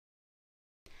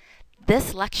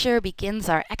This lecture begins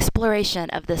our exploration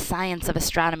of the science of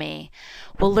astronomy.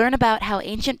 We'll learn about how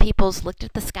ancient peoples looked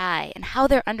at the sky and how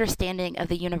their understanding of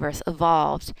the universe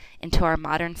evolved into our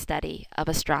modern study of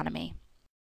astronomy.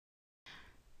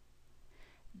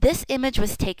 This image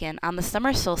was taken on the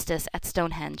summer solstice at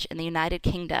Stonehenge in the United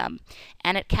Kingdom,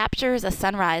 and it captures a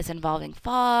sunrise involving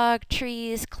fog,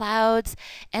 trees, clouds,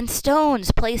 and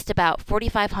stones placed about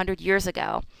 4,500 years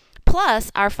ago,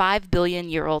 plus our 5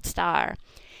 billion-year-old star.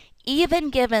 Even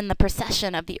given the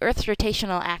precession of the Earth's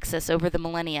rotational axis over the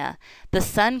millennia, the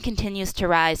sun continues to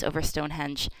rise over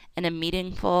Stonehenge in a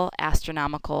meaningful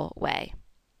astronomical way.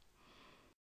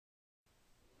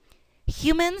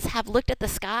 Humans have looked at the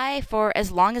sky for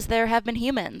as long as there have been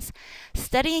humans.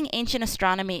 Studying ancient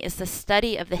astronomy is the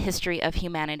study of the history of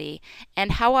humanity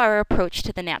and how our approach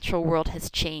to the natural world has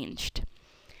changed.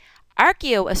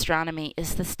 Archaeoastronomy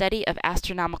is the study of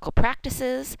astronomical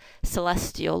practices,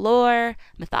 celestial lore,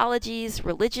 mythologies,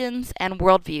 religions, and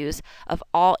worldviews of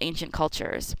all ancient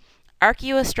cultures.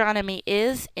 Archaeoastronomy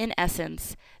is, in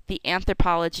essence, the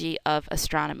anthropology of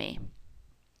astronomy.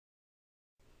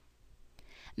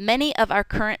 Many of our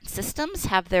current systems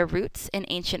have their roots in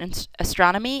ancient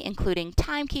astronomy, including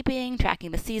timekeeping,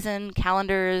 tracking the season,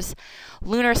 calendars,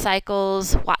 lunar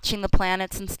cycles, watching the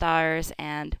planets and stars,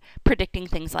 and predicting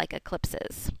things like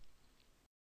eclipses.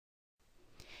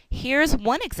 Here's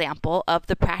one example of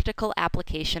the practical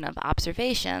application of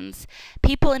observations.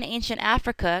 People in ancient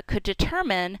Africa could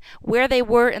determine where they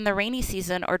were in the rainy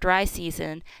season or dry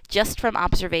season just from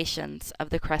observations of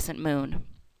the crescent moon.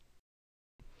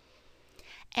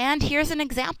 And here's an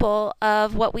example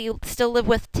of what we still live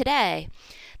with today.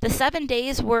 The 7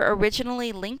 days were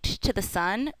originally linked to the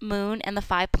sun, moon, and the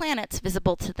 5 planets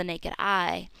visible to the naked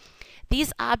eye.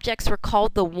 These objects were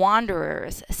called the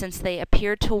wanderers since they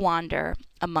appeared to wander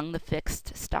among the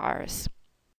fixed stars.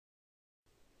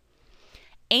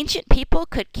 Ancient people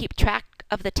could keep track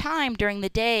of the time during the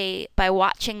day by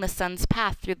watching the sun's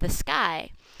path through the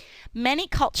sky. Many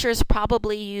cultures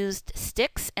probably used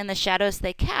sticks and the shadows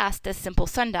they cast as simple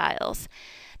sundials.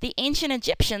 The ancient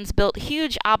Egyptians built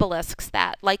huge obelisks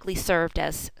that likely served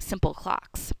as simple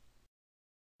clocks.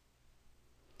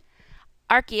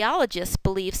 Archaeologists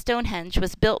believe Stonehenge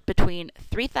was built between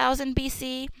 3000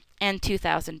 BC and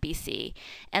 2000 BC,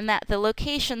 and that the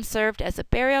location served as a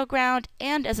burial ground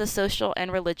and as a social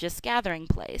and religious gathering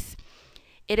place.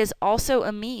 It is also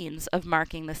a means of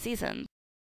marking the seasons.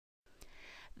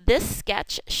 This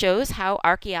sketch shows how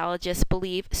archaeologists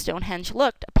believe Stonehenge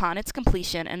looked upon its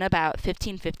completion in about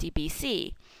 1550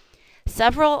 BC.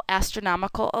 Several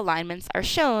astronomical alignments are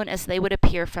shown as they would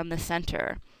appear from the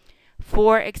center.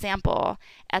 For example,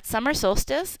 at summer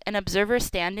solstice, an observer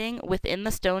standing within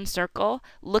the stone circle,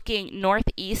 looking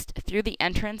northeast through the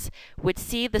entrance, would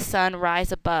see the sun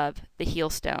rise above the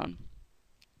heel stone.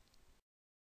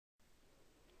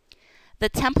 The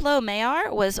Templo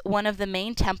Mayor was one of the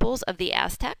main temples of the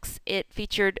Aztecs. It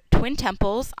featured twin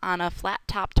temples on a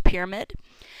flat-topped pyramid.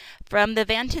 From the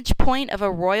vantage point of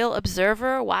a royal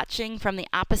observer watching from the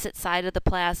opposite side of the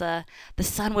plaza, the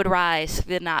sun would rise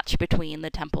through the notch between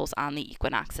the temples on the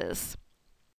equinoxes.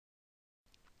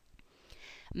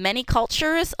 Many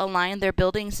cultures aligned their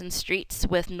buildings and streets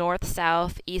with north,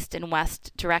 south, east, and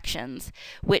west directions,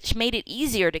 which made it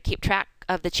easier to keep track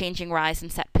of the changing rise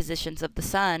and set positions of the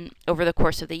sun over the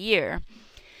course of the year.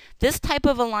 This type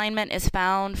of alignment is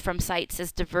found from sites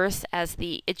as diverse as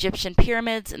the Egyptian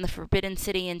pyramids in the Forbidden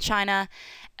City in China,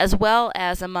 as well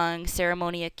as among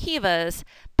ceremonial kivas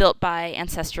built by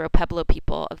ancestral Pueblo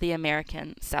people of the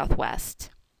American Southwest.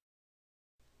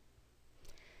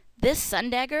 This sun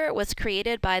dagger was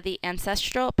created by the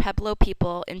ancestral Pueblo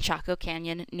people in Chaco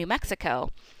Canyon, New Mexico.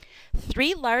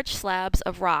 3 large slabs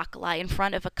of rock lie in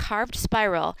front of a carved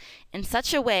spiral in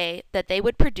such a way that they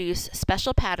would produce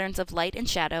special patterns of light and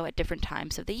shadow at different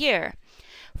times of the year.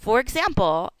 For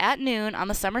example, at noon on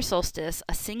the summer solstice,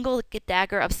 a single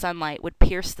dagger of sunlight would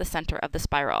pierce the center of the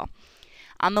spiral.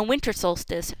 On the winter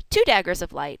solstice, 2 daggers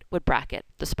of light would bracket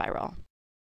the spiral.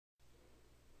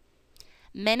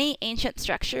 Many ancient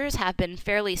structures have been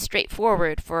fairly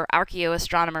straightforward for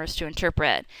archaeoastronomers to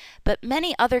interpret, but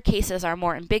many other cases are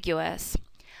more ambiguous.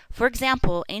 For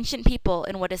example, ancient people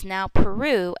in what is now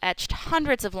Peru etched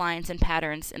hundreds of lines and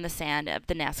patterns in the sand of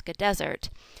the Nazca Desert.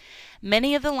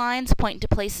 Many of the lines point to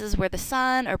places where the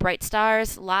sun or bright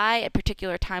stars lie at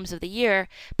particular times of the year,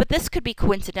 but this could be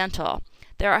coincidental.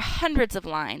 There are hundreds of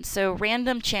lines, so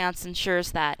random chance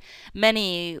ensures that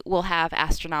many will have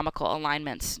astronomical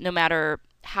alignments, no matter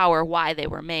how or why they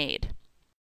were made.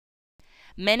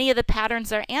 Many of the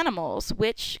patterns are animals,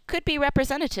 which could be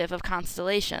representative of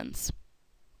constellations.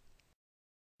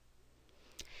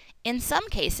 In some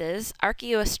cases,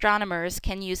 archaeoastronomers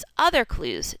can use other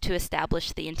clues to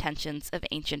establish the intentions of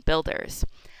ancient builders.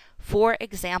 For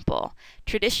example,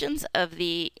 traditions of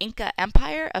the Inca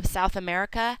Empire of South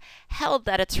America held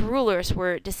that its rulers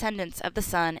were descendants of the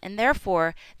sun, and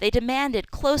therefore they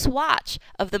demanded close watch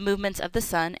of the movements of the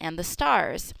sun and the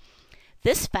stars.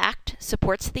 This fact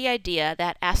supports the idea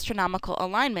that astronomical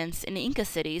alignments in Inca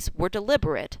cities were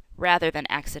deliberate rather than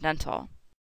accidental.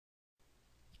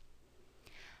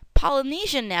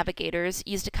 Polynesian navigators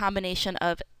used a combination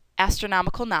of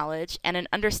astronomical knowledge and an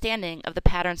understanding of the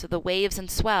patterns of the waves and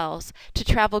swells to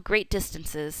travel great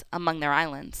distances among their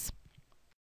islands.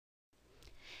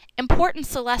 Important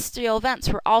celestial events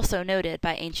were also noted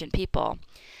by ancient people.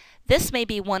 This may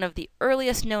be one of the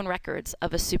earliest known records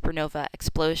of a supernova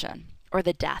explosion, or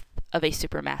the death of a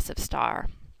supermassive star.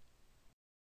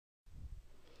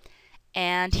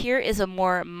 And here is a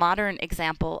more modern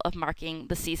example of marking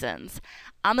the seasons.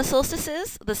 On the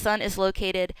solstices, the sun is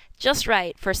located just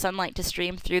right for sunlight to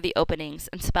stream through the openings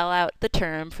and spell out the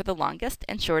term for the longest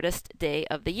and shortest day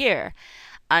of the year.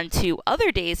 On 2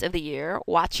 other days of the year,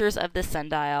 watchers of this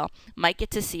sundial might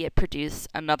get to see it produce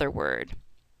another word,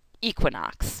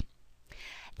 equinox.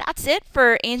 That's it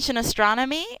for ancient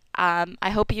astronomy. I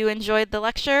hope you enjoyed the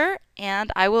lecture,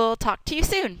 and I will talk to you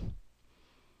soon.